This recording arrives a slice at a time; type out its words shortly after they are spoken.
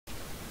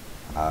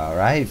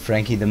Alright,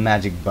 Frankie the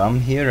Magic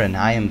Bum here, and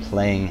I am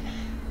playing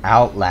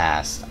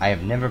Outlast. I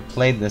have never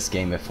played this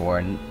game before,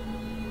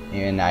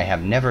 and I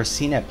have never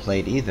seen it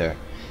played either.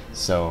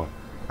 So,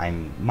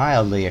 I'm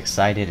mildly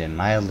excited and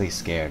mildly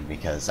scared,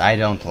 because I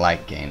don't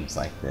like games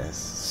like this.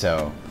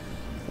 So,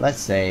 let's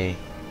say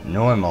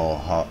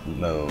normal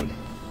mode.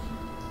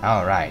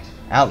 Alright,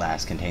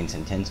 Outlast contains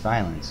intense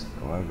violence,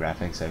 gore,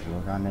 graphic,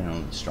 sexual content,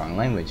 and strong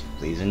language.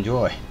 Please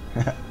enjoy.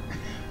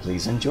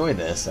 Please enjoy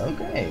this.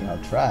 Okay,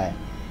 I'll try.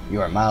 You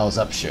are Miles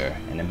Upshur,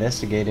 an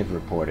investigative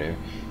reporter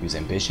whose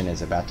ambition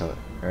is about to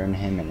earn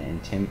him an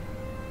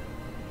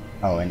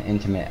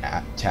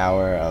intimate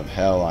tower of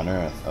hell on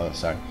Earth. Oh,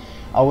 sorry.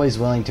 Always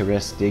willing to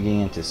risk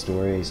digging into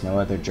stories no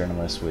other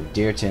journalist would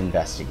dare to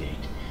investigate.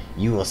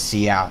 You will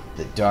see out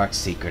the dark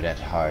secret at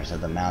heart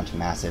of the Mount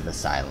Massive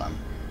Asylum.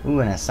 Ooh,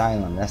 an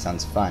asylum. That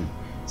sounds fun.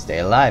 Stay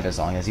alive as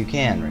long as you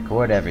can.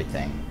 Record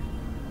everything.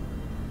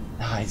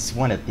 Ah, it's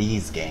one of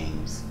these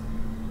games.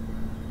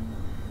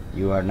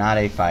 You are not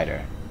a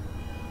fighter.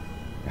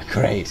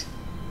 Great.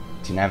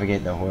 To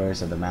navigate the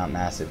horrors of the Mount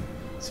Massive,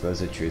 suppose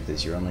the truth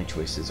is your only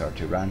choices are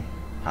to run,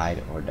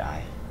 hide, or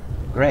die.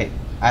 Great.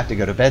 I have to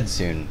go to bed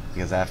soon,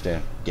 because I have to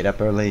get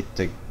up early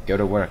to go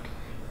to work.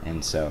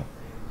 And so,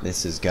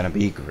 this is gonna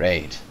be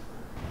great.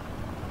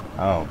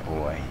 Oh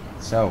boy.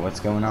 So, what's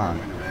going on?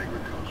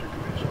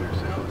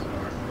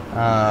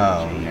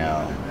 Oh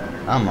no.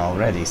 I'm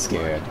already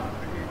scared.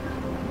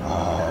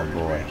 Oh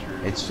boy.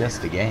 It's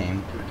just a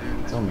game.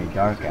 It's only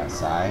dark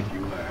outside.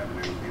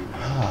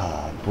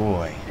 Oh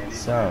boy.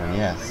 So,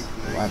 yes.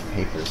 A lot of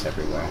papers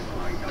everywhere.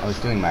 I was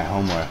doing my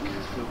homework.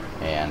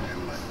 And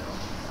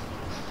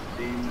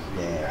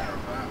there.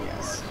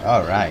 Yes.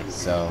 Alright,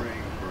 so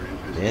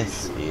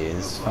this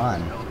is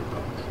fun.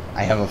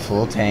 I have a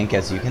full tank,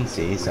 as you can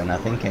see, so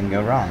nothing can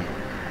go wrong.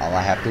 All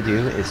I have to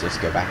do is just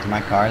go back to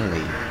my car and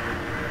leave.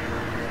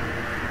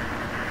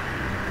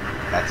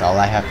 That's all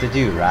I have to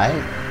do,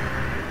 right?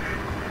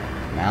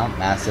 Mount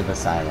Massive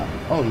Asylum.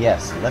 Oh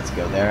yes, let's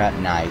go there at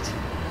night.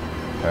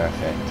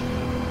 Perfect.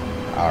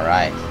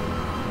 Alright.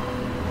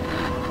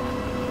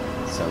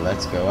 So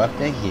let's go up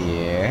to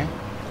here.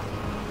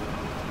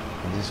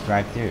 And just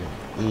drive through.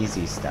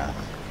 Easy stuff.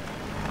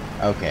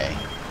 Okay.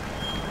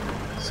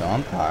 So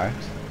I'm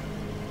parked.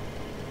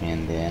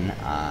 And then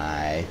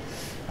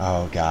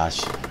oh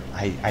gosh.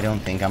 I don't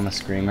think I'm a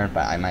screamer,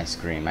 but I might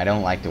scream. I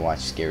don't like to watch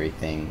scary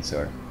things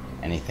or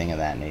anything of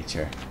that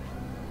nature.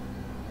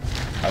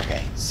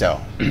 Okay,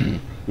 so,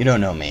 you don't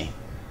know me.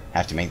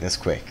 Have to make this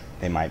quick.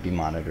 They might be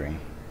monitoring.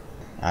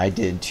 I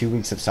did 2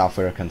 weeks of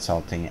software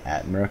consulting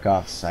at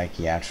Murkoff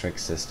Psychiatric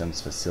Systems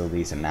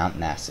facilities in Mount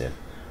Massive.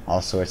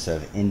 All sorts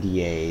of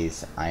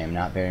NDAs. I am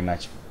not very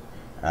much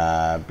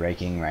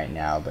breaking right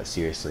now, but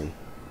seriously,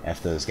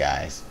 F those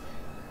guys.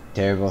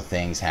 Terrible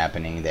things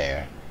happening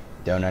there.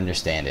 Don't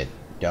understand it.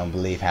 Don't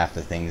believe half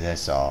the things I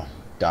saw.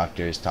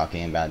 Doctors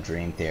talking about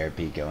dream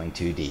therapy going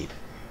too deep.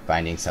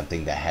 Finding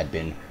something that had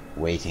been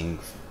waiting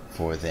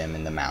for them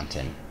in the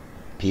mountain.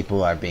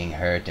 People are being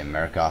hurt and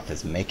Murkoff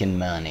is making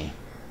money.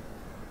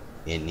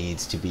 It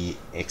needs to be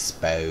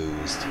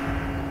exposed.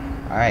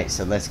 Alright,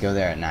 so let's go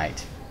there at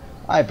night.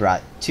 I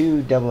brought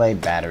 2 AA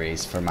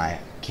batteries for my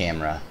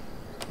camera.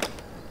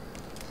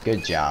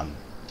 Good job.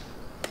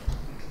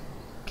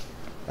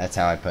 That's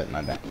how I put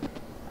my back.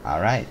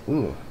 Alright,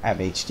 ooh, I have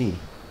HD.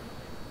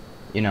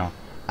 You know,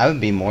 I would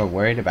be more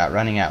worried about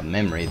running out of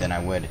memory than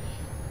I would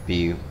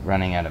be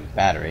running out of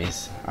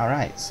batteries.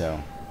 Alright,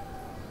 so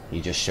he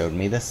just showed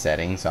me the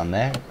settings on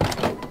there.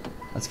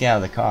 Let's get out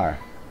of the car.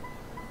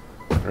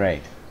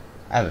 Great.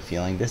 I have a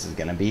feeling this is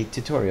gonna be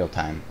tutorial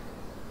time.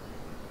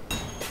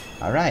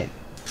 Alright,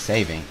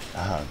 saving.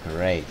 Oh,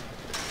 great.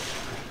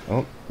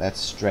 Oh, that's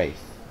strafe.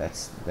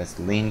 That's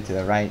lean to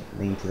the right,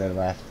 lean to the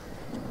left,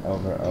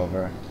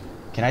 over.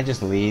 Can I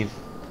just leave?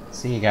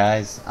 See you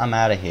guys, I'm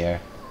out of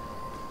here.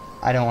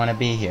 I don't want to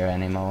be here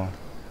anymore.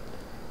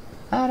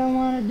 I don't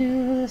want to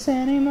do this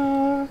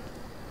anymore.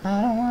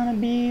 I don't want to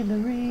be the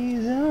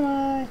reason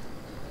why.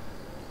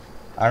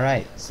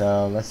 Alright,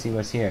 so let's see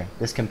what's here.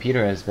 This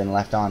computer has been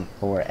left on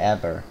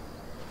forever.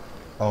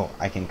 Oh,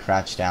 I can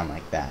crouch down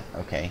like that.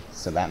 Okay,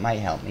 so that might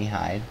help me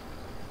hide.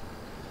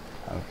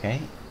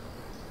 Okay.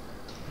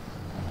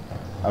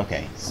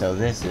 Okay, so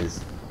this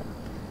is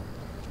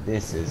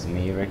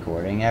me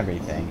recording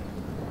everything.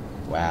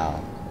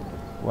 Wow.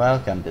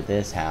 Welcome to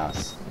this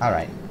house.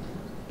 Alright.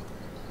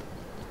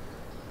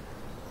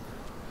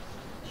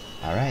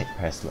 Alright,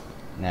 press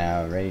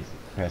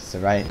the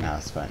right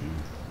mouse button.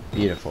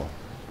 Beautiful.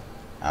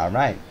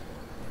 Alright.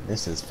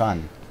 This is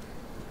fun.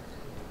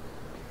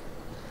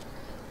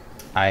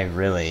 I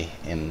really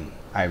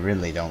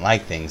don't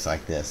like things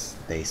like this.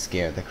 They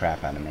scare the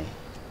crap out of me.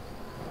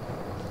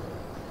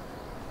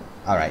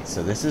 Alright,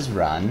 so this is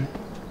run.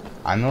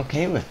 I'm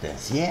okay with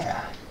this.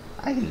 Yeah.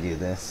 I can do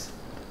this.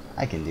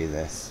 I can do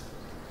this.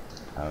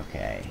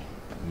 Okay.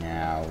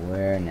 Now,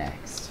 where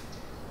next?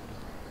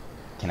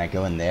 Can I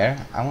go in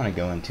there? I want to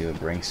go into a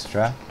Brinks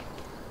truck.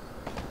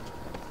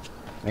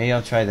 Maybe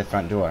I'll try the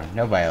front door.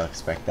 Nobody will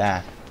expect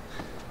that.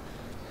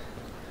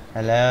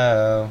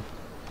 Hello?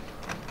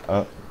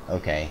 Oh,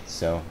 okay.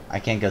 So I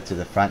can't go to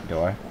the front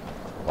door.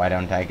 Why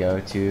don't I go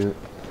to...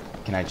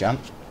 Can I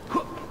jump?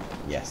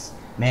 Yes.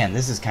 Man,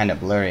 this is kind of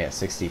blurry at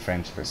 60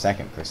 frames per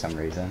second for some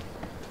reason.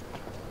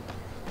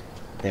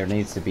 There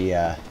needs to be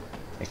a...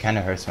 It kind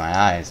of hurts my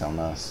eyes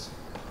almost.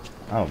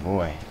 Oh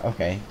boy.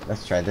 Okay,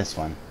 let's try this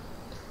one.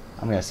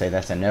 I'm gonna say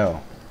that's a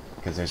no,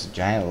 because there's a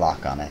giant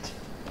lock on it.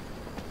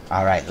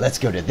 Alright, let's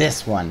go to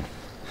this one.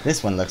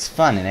 This one looks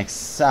fun and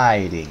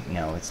exciting.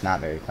 No, it's not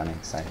very fun and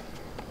exciting.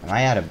 Am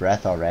I out of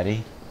breath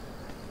already?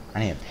 I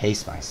need to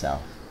pace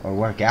myself, or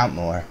work out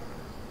more.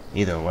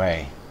 Either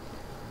way.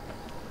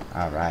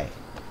 Alright.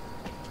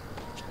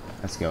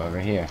 Let's go over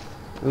here.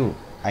 Ooh,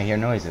 I hear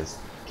noises.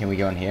 Can we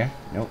go in here?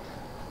 Nope.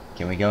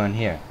 Can we go in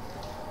here?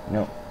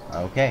 Nope.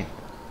 Okay.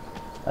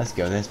 Let's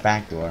go this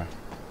back door.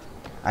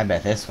 I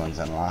bet this one's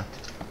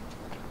unlocked.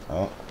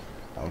 Oh,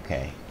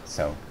 okay.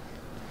 So,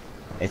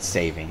 it's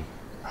saving.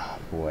 Oh,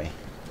 boy.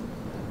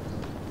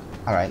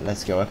 Alright,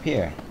 let's go up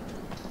here.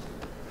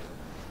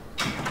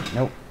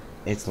 Nope.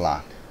 It's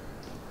locked.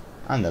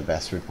 I'm the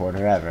best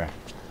reporter ever.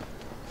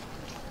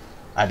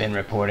 I've been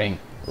reporting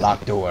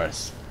locked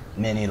doors.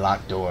 Many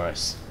locked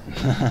doors.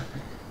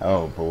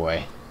 Oh,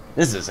 boy.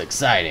 This is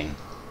exciting.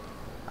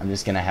 I'm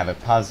just gonna have a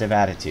positive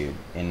attitude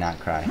and not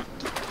cry.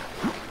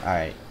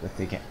 Alright,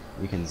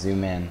 you can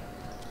zoom in.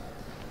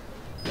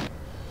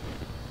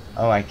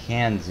 Oh, I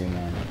can zoom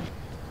in.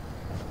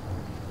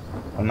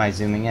 What am I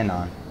zooming in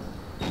on?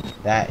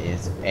 That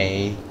is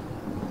a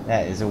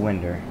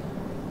window.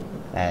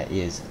 That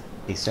is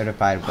a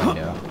certified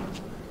window.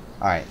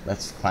 Alright,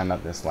 let's climb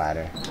up this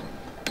ladder.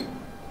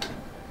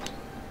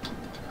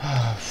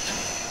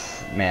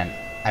 Man,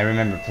 I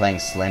remember playing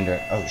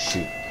Slender. Oh,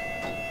 shoot.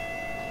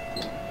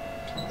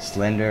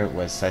 Slender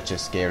was such a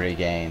scary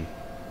game.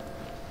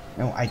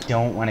 No, I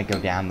don't want to go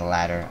down the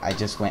ladder. I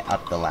just went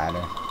up the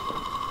ladder.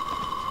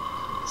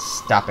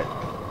 Stop it.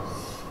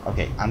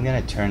 Okay, I'm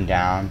gonna turn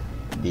down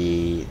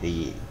the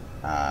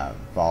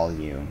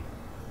volume,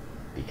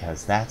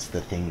 because that's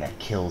the thing that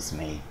kills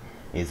me,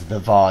 is the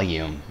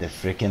volume, the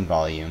freaking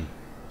volume.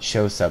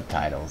 Show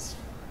subtitles.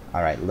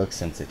 Alright, look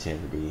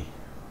sensitivity.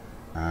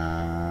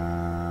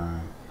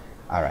 Alright,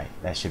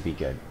 that should be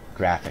good.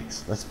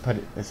 Graphics.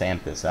 Let's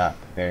amp this up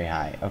very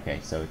high. Okay,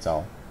 so it's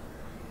all...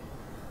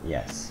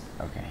 Yes,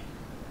 okay.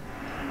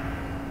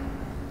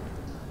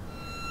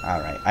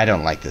 Alright, I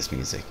don't like this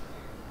music.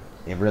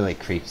 It really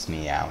creeps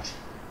me out.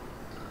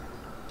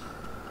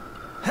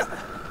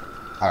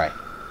 Alright,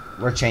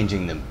 we're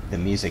changing the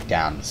music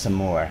down some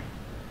more.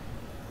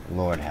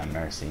 Lord have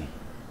mercy.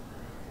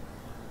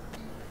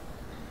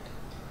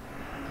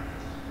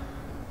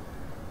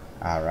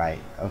 Alright,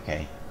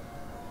 okay.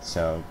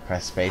 So,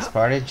 press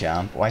spacebar to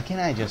jump. Why can't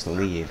I just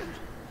leave?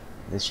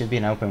 This should be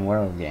an open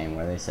world game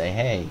where they say,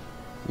 hey,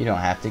 you don't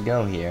have to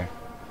go here.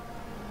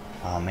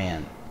 Oh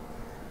man.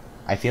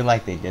 I feel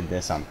like they did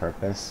this on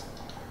purpose.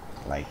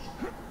 Like...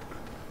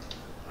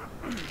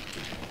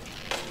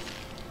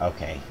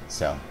 Okay,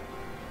 so...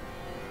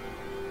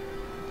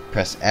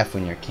 Press F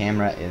when your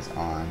camera is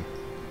on.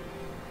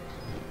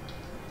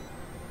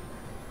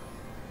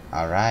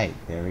 Alright,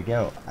 there we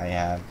go. I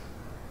have...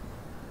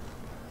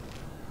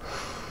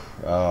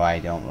 Oh, I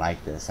don't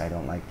like this. I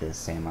don't like this,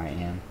 Sam I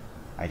am.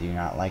 I do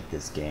not like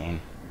this game.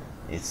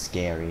 It's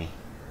scary.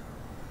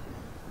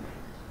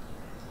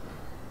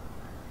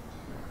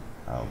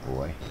 Oh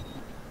boy.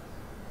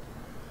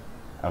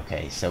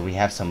 Okay, so we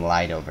have some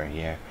light over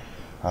here.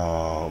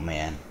 Oh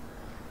man.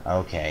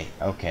 Okay,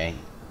 okay.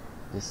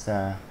 Just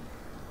gonna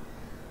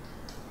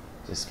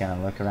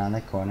look around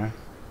the corner.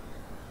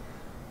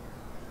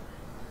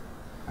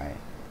 Alright.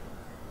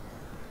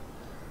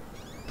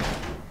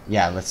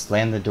 Yeah, let's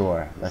slam the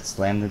door. Let's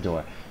slam the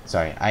door.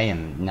 Sorry, I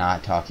am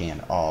not talking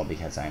at all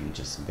because I'm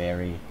just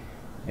very,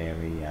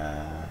 very,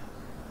 I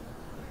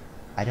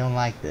don't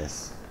like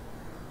this.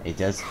 It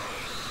does...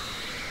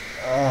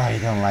 Oh, I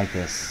don't like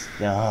this.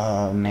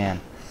 Oh, man.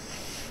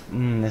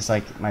 This is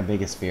like my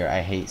biggest fear.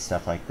 I hate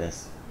stuff like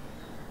this.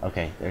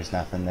 Okay, there's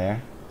nothing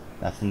there.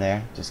 Nothing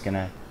there. Just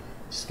gonna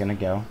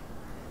go.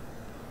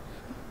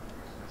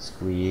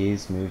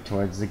 Squeeze, move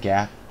towards the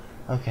gap.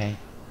 Okay,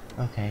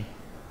 okay.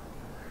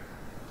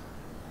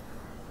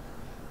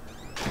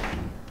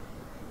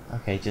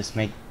 Okay, just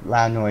make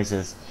loud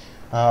noises.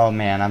 Oh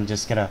man, I'm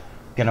just gonna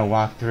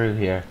walk through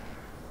here.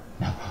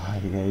 No, I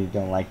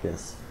don't like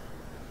this.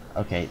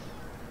 Okay.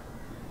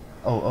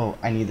 Oh,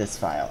 I need this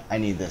file. I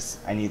need this.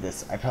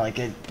 I probably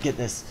could get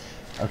this.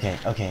 Okay.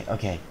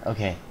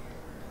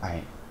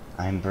 Alright.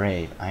 I am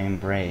brave. I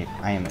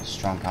am a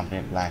strong,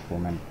 confident black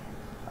woman.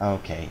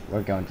 Okay,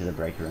 we're going to the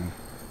break room.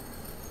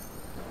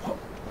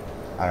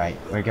 Alright,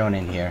 we're going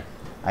in here.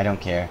 I don't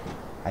care.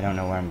 I don't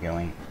know where I'm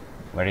going.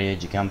 Where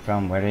did you come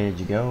from? Where did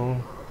you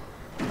go?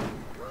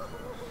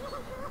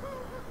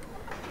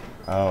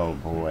 Oh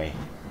boy.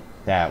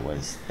 That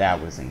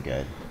wasn't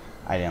good.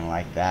 I didn't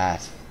like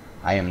that.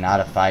 I am not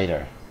a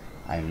fighter.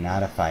 I am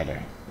not a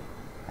fighter.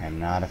 I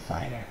am not a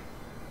fighter.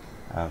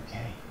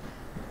 Okay.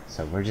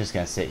 So we're just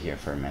gonna sit here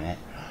for a minute.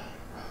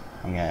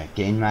 I'm gonna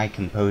gain my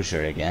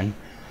composure again.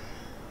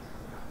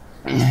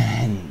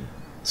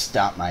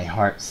 stop my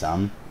heart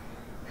some.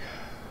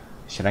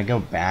 Should I go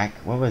back?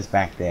 What was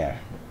back there?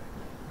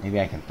 Maybe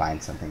I can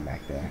find something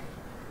back there.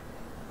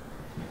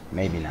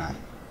 Maybe not.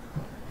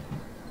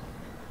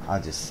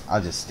 I'll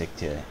just stick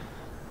to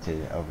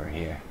over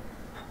here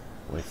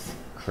with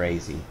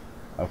crazy.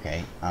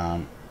 Okay.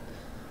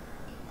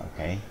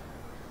 Okay.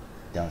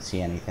 Don't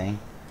see anything.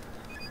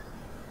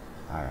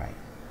 All right.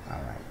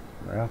 All right.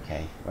 We're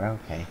okay. We're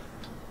okay.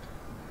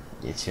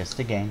 It's just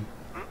a game.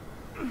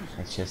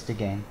 It's just a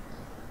game.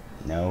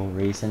 No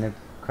reason to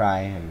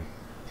cry or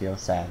feel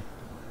sad.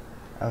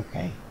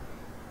 Okay.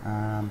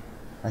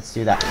 Let's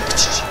do that.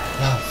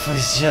 Oh,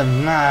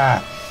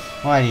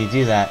 why do you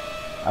do that?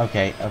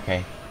 Okay,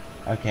 okay.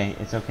 Okay,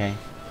 it's okay.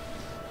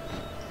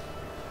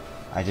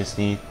 I just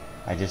need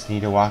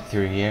to walk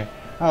through here.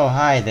 Oh,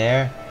 hi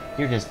there.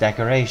 You're just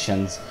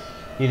decorations.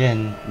 You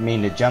didn't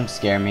mean to jump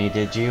scare me,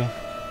 did you?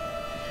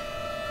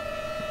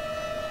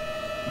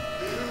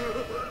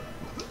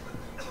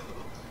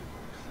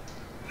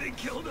 They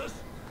killed us.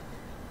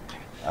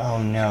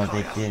 Oh no,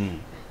 they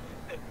didn't.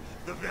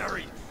 The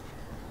very.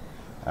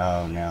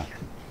 Oh no.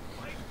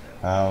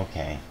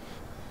 Okay.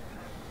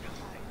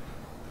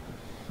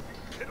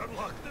 Can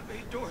unlock the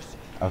main doors.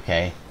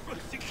 Okay. For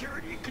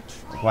security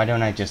control. Why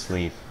don't I just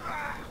leave?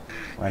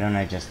 Why don't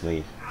I just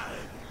leave?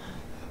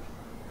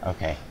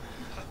 Okay.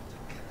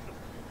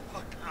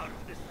 Fuck out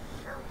of this.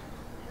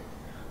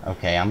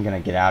 Okay, I'm gonna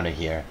get out of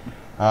here.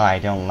 Oh, I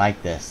don't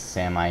like this,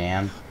 Sam.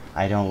 I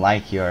don't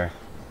like your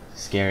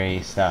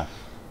scary stuff.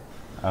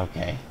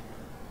 Okay.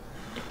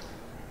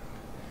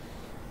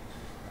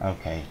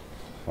 Okay.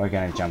 We're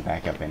gonna jump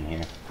back up in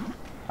here.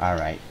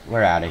 Alright,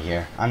 we're out of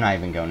here. I'm not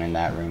even going in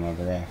that room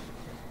over there.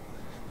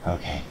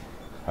 Okay.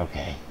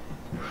 Okay.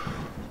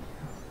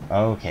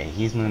 Okay,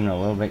 he's moving a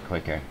little bit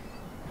quicker.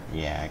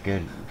 Yeah,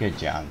 good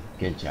job.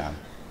 Good job.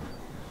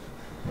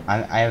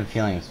 I have a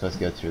feeling I'm supposed to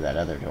go through that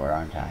other door,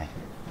 aren't I?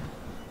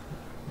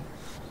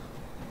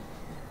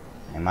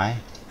 Am I?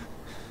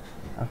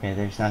 Okay,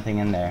 there's nothing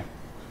in there.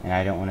 And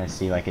I don't want to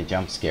see like a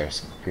jump scare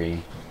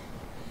screen.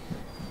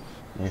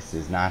 This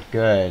is not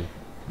good.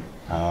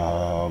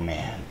 Oh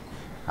man.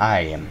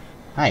 I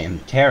am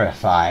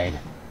terrified.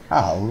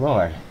 Oh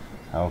Lord.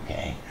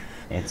 Okay.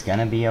 It's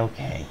gonna be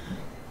okay.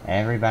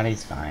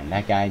 Everybody's fine.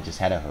 That guy just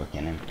had a hook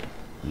in him.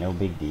 No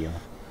big deal.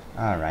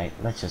 Alright,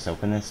 let's just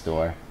open this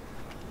door.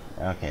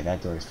 Okay,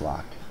 that door's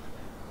locked.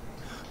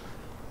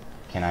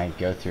 Can I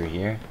go through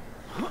here?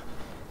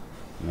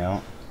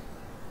 No.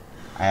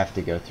 I have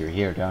to go through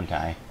here, don't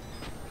I?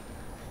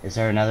 Is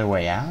there another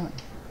way out?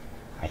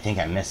 I think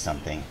I missed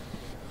something.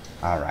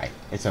 Alright,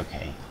 it's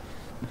okay.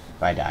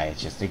 If I die,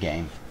 it's just a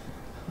game.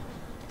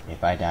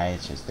 If I die,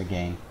 it's just a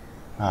game.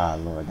 Ah,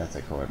 Lord, that's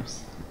a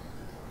corpse.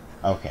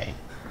 Okay.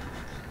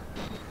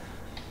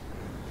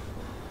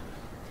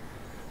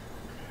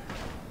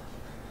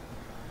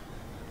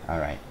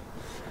 Alright.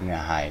 I'm gonna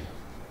hide.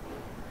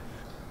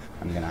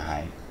 I'm gonna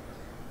hide.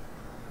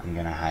 I'm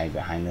gonna hide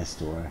behind this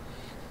door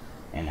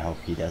and hope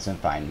he doesn't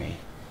find me.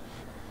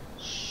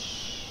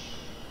 Shh.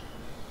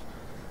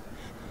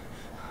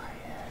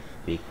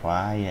 Quiet. Be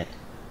quiet.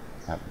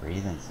 Stop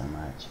breathing so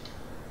much.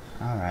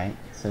 Alright,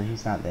 so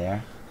he's not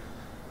there.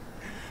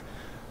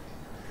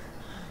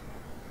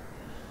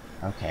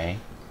 Okay.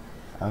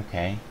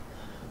 Okay.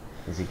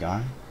 Is he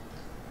gone?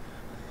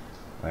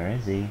 Where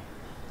is he?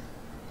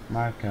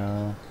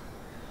 Marco.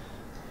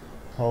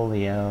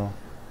 Polio.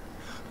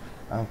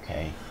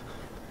 Okay.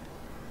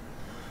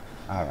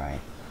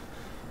 Alright.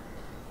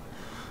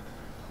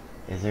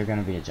 Is there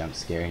gonna be a jump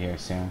scare here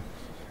soon?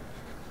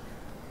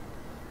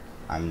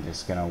 I'm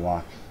just gonna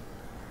walk.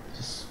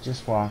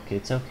 Just walk.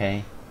 It's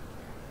okay.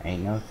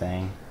 Ain't no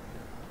thing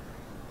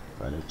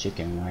but a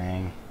chicken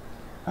wing.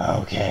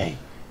 Okay.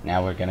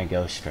 Now we're gonna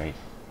go straight.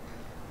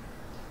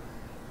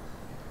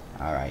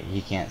 Alright,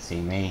 he can't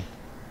see me.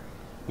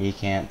 He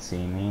can't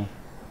see me.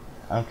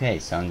 Okay,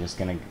 so I'm just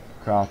gonna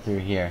crawl through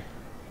here.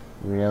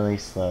 Really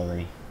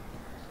slowly.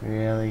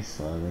 Really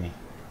slowly.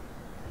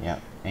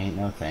 Yep, ain't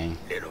no thing.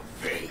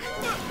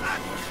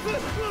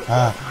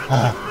 Oh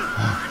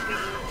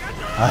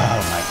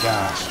my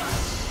gosh.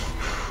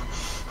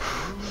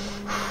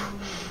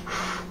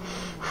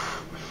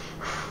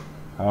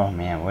 Oh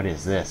man, what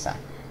is this?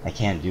 I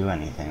can't do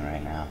anything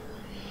right now.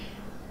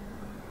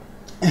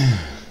 And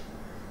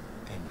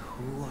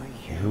who are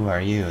you? Who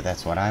are you?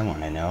 That's what I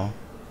want to know.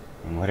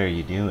 And what are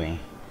you doing?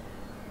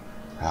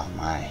 Oh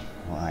my.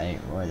 Why?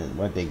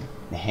 What big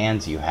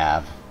hands you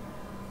have.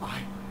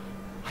 I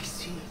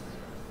see.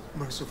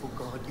 Merciful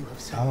God, you have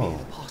sent me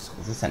an apostle.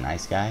 Is this a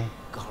nice guy?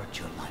 Guard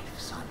your life,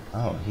 son.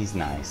 Oh, he's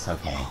nice.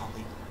 Okay.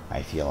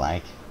 I feel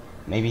like.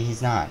 Maybe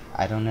he's not.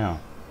 I don't know.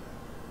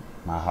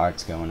 My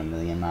heart's going a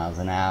million miles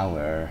an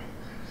hour.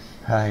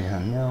 I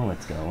don't know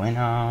what's going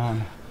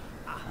on.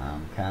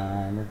 I'm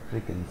kind of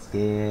freaking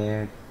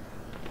scared.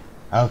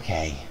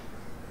 Okay.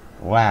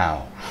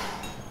 Wow.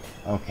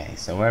 Okay,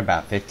 so we're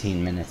about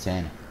 15 minutes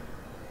in.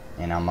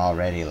 And I'm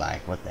already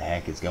like, what the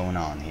heck is going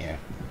on here?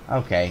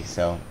 Okay,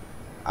 so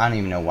I don't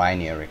even know why I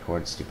need to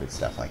record stupid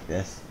stuff like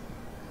this.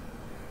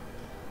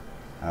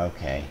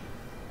 Okay.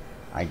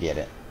 I get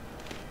it.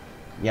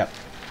 Yep,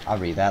 I'll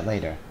read that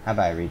later. How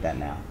about I read that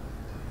now?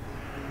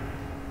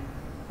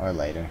 Or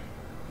later.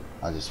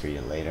 I'll just read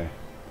it later.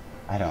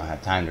 I don't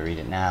have time to read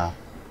it now.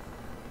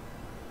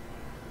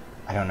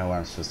 I don't know where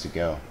I'm supposed to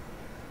go.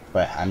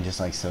 But I'm just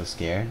like so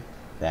scared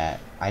that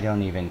I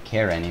don't even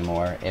care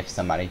anymore if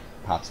somebody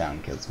pops out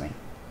and kills me.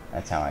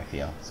 That's how I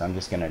feel. So I'm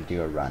just gonna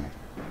do a run.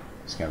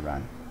 Just gonna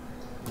run.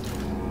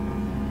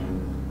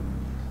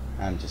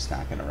 I'm just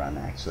not gonna run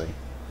actually.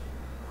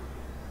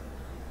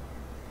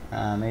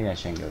 Maybe I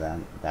shouldn't go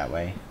that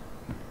way.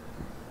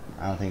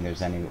 I don't think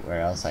there's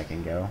anywhere else I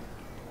can go.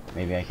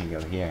 Maybe I can go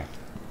here.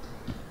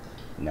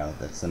 No,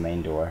 that's the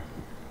main door.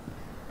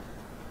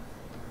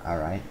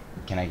 Alright,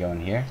 can I go in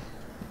here?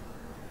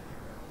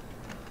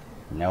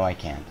 No, I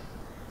can't.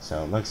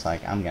 So it looks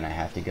like I'm gonna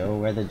have to go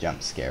where the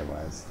jump scare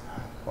was.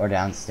 Or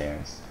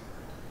downstairs.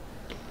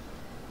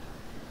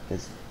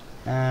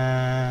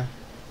 I'm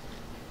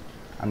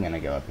gonna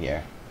go up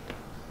here.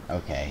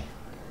 Okay.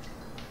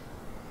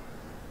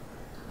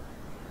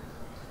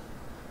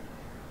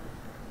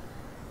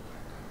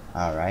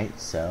 Alright,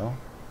 so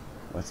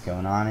what's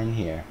going on in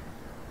here?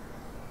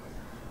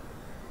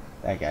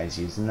 That guy's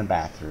using the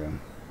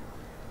bathroom.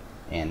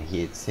 And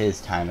it's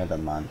his time of the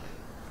month.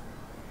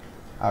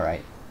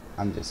 Alright,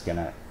 I'm just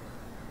gonna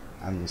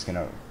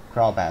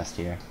crawl past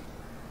here.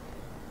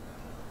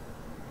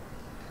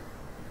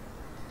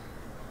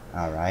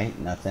 Alright,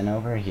 nothing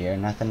over here,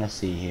 nothing to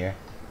see here.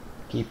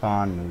 Keep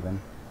on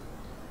moving.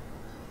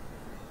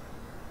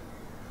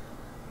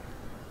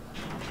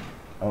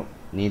 Oh,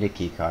 need a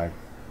key card.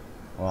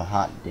 Well,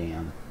 hot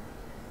damn.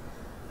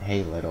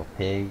 Hey, little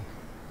pig.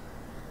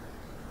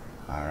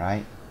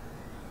 Alright.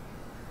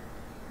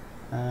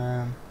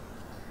 I'm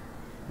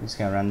just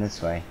gonna run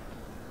this way.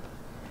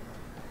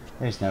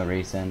 There's no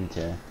reason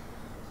to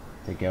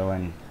go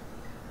in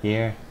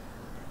here,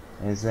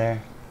 is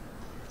there?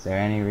 Is there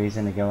any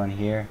reason to go in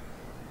here?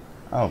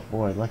 Oh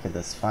boy, look at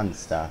this fun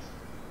stuff.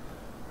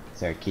 Is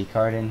there a key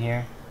card in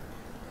here?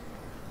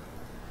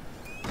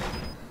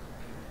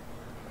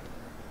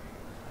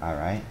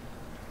 Alright.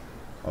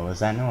 What was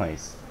that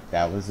noise?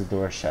 That was the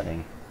door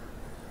shutting.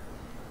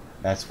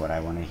 That's what I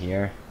want to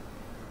hear.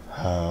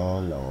 Oh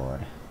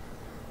Lord.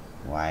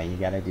 Why you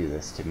gotta do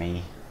this to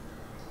me?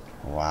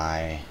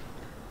 Why?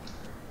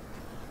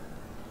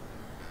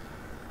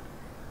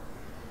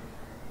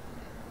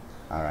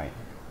 Alright.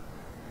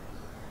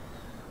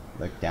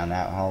 Look down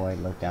that hallway,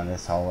 look down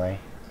this hallway,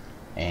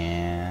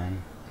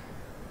 and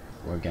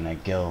we're gonna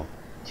go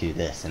to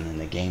this, and then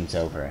the game's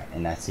over,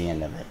 and that's the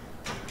end of it.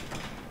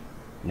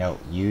 No,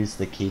 use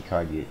the key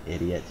card, you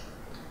idiot.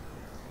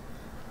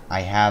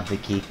 I have the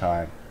key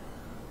card.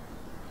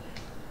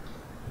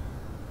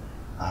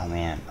 Oh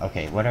man,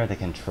 okay, what are the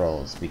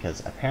controls?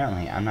 Because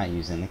apparently I'm not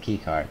using the key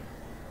card.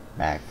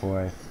 Back,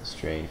 forth,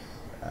 strafe,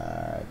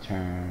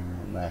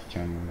 turn, left,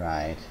 turn,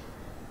 right,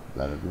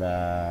 blah blah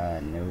blah,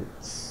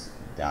 notes,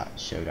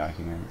 show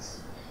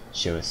documents,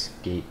 show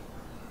escape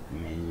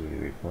menu,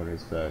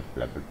 reporter's book,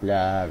 blah blah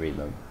blah,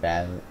 reload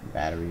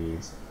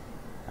batteries,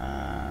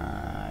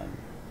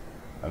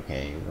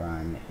 okay,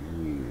 run,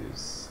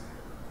 use.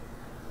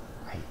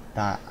 I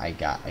thought I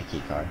got a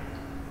key card.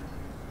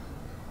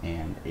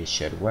 And it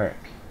should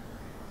work.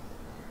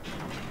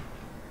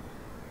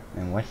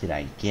 And what did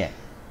I get?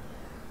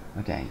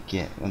 What did I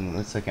get? Well,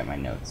 let's look at my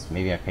notes.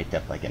 Maybe I picked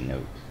up like a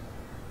note.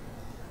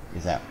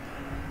 Is that...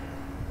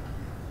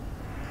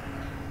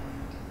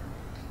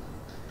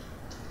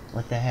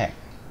 What the heck?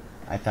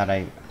 I thought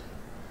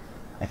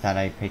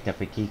I picked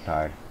up a key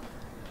card.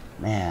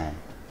 Man.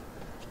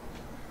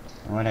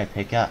 What did I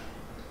pick up?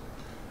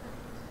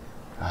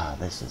 Ah,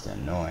 this is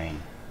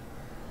annoying.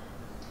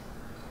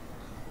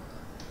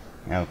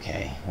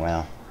 Okay,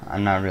 well,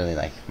 I'm not really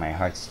like, my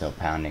heart's still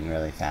pounding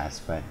really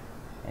fast, but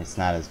it's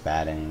not as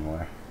bad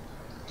anymore.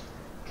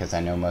 Because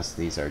I know most of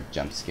these are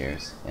jump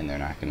scares, and they're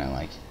not gonna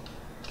like,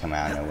 come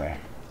out of nowhere.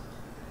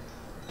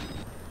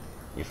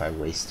 If I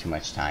waste too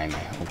much time, I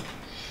hope.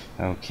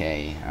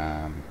 Okay,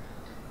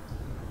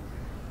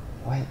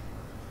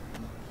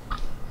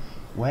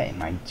 what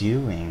am I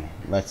doing?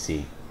 Let's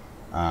see.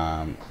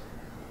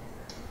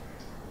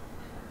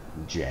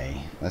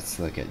 J. Let's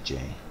look at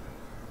J.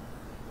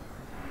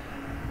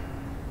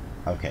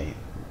 Okay.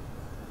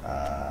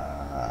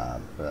 Blah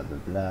blah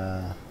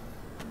blah.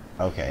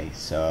 Okay,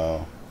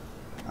 so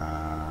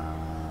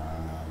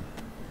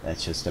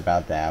that's just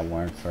about that.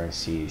 Warrant for a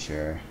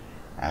seizure.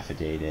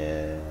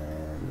 Affidavit.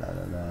 Blah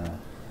blah blah.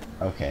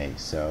 Okay,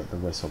 so the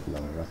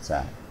whistleblower. What's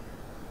that?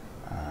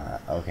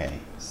 Okay,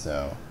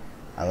 so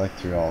I looked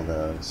through all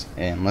those,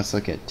 and let's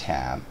look at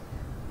tab.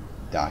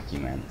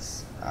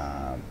 Documents.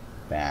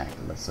 Back.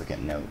 Let's look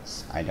at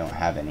notes. I don't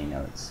have any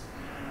notes.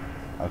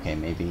 Okay,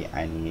 maybe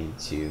I need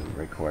to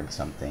record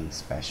something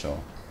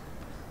special.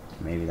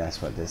 Maybe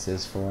that's what this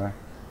is for.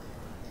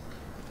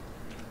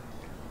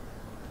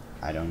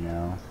 I don't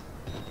know.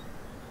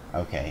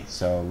 Okay,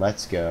 so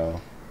let's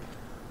go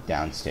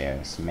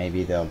downstairs.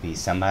 Maybe there'll be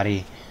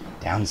somebody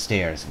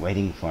downstairs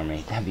waiting for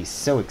me. That'd be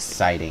so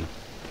exciting.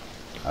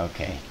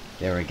 Okay,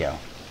 there we go.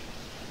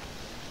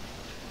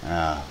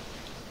 Oh.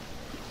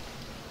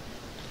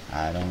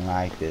 I don't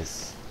like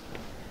this.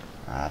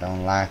 I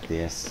don't like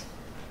this.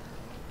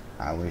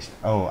 I wish...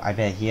 Oh, I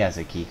bet he has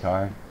a key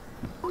card.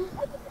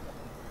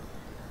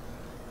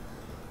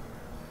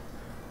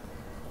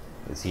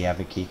 Does he have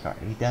a key card?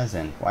 He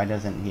doesn't. Why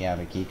doesn't he have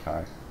a key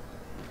card?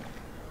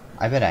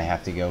 I bet I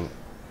have to go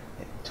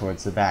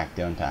towards the back,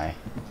 don't I?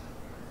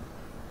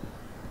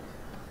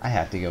 I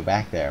have to go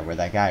back there where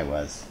that guy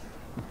was.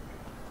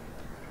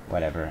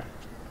 Whatever.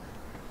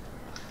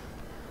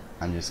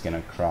 I'm just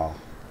gonna crawl.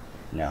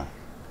 No.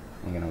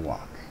 I'm gonna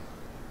walk.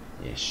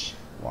 Ish.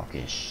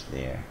 Walk-ish.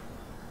 There.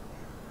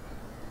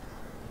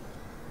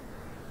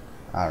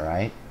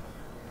 Alright.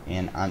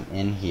 And I'm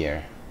in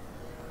here.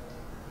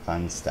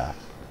 Fun stuff.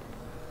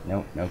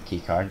 Nope, no key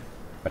card.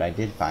 But I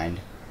did find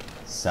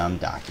some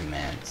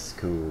documents.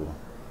 Cool.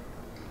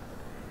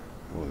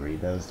 We'll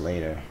read those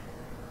later.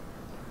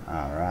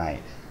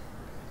 Alright.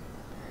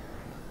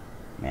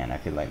 Man, I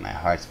feel like my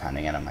heart's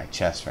pounding out of my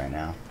chest right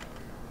now.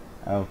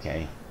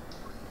 Okay.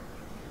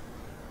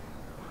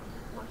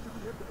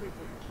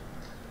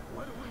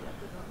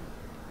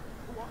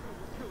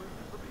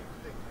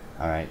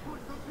 Alright.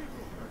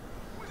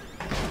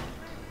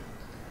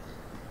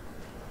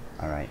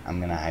 Alright, I'm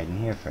gonna hide in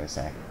here for a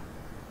sec.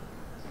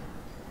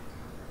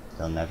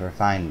 They'll never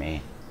find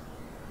me.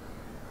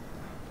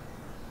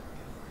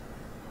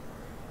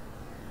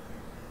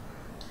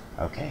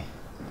 Okay.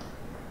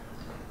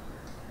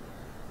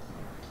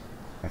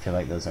 I feel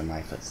like those are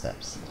my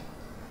footsteps.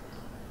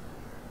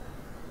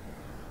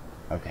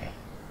 Okay.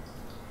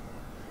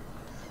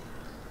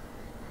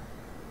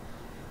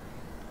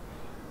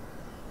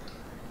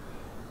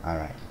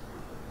 Alright.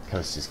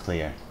 Coast is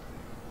clear.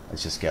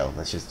 Let's just go.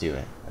 Let's just do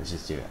it. Let's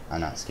just do it.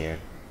 I'm not scared.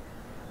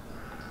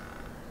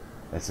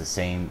 That's the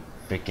same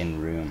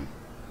frickin' room.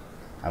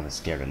 I was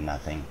scared of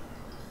nothing.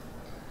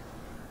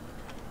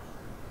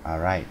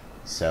 Alright.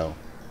 So,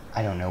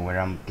 I don't know where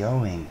I'm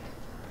going.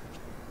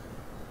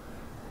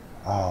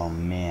 Oh,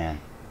 man.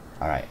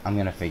 Alright, I'm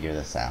gonna figure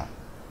this out.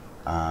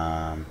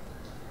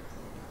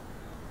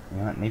 You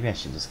know what? Maybe I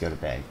should just go to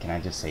bed. Can I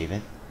just save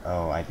it?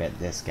 Oh, I bet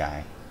this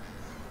guy.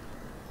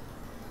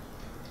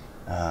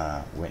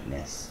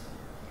 Witness.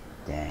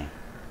 Dang.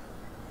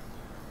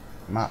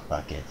 Mop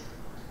bucket.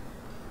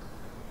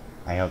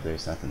 I hope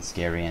there's nothing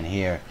scary in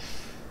here.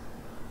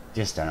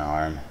 Just an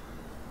arm.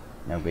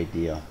 No big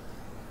deal.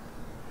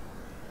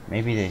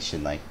 Maybe they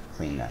should, like,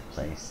 clean that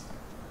place.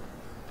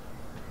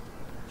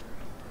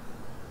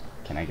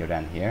 Can I go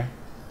down here?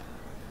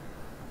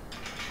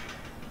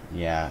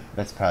 Yeah,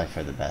 that's probably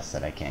for the best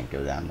that I can't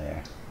go down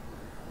there.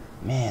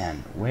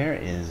 Man, where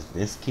is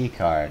this key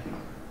card?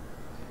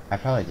 I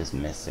probably just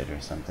missed it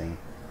or something.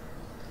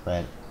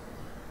 But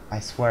I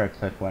swear I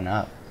picked one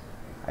up.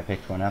 I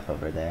picked one up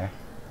over there.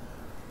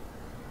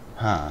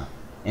 Huh.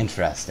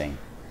 Interesting.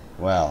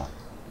 Well,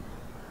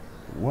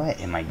 what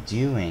am I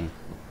doing?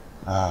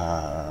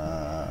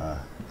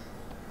 Why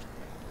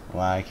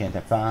can't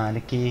I find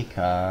a key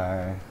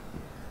card?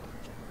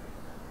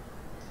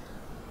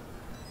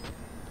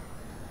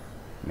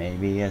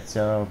 Maybe it's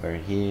over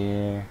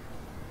here.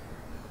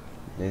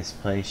 This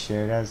place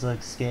sure does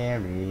look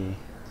scary.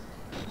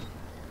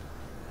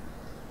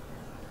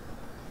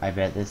 I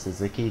bet this is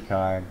the key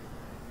card.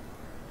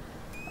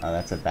 Oh,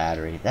 that's a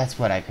battery. That's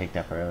what I picked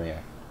up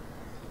earlier.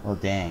 Well,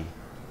 dang.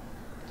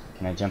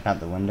 Can I jump out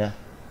the window?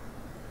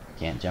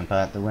 Can't jump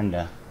out the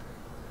window.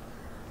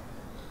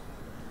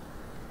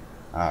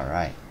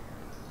 Alright.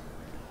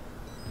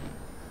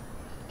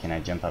 Can I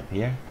jump up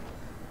here?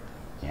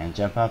 Can't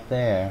jump up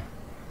there.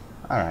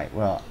 Alright,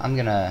 well, I'm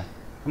gonna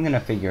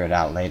figure it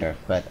out later,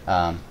 but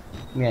I'm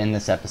gonna end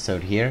this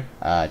episode here.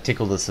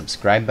 Tickle the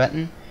subscribe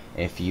button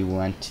if you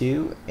want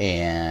to,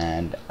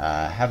 and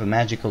have a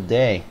magical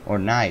day or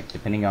night,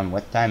 depending on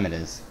what time it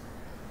is.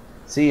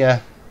 See ya.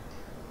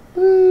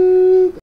 Woo!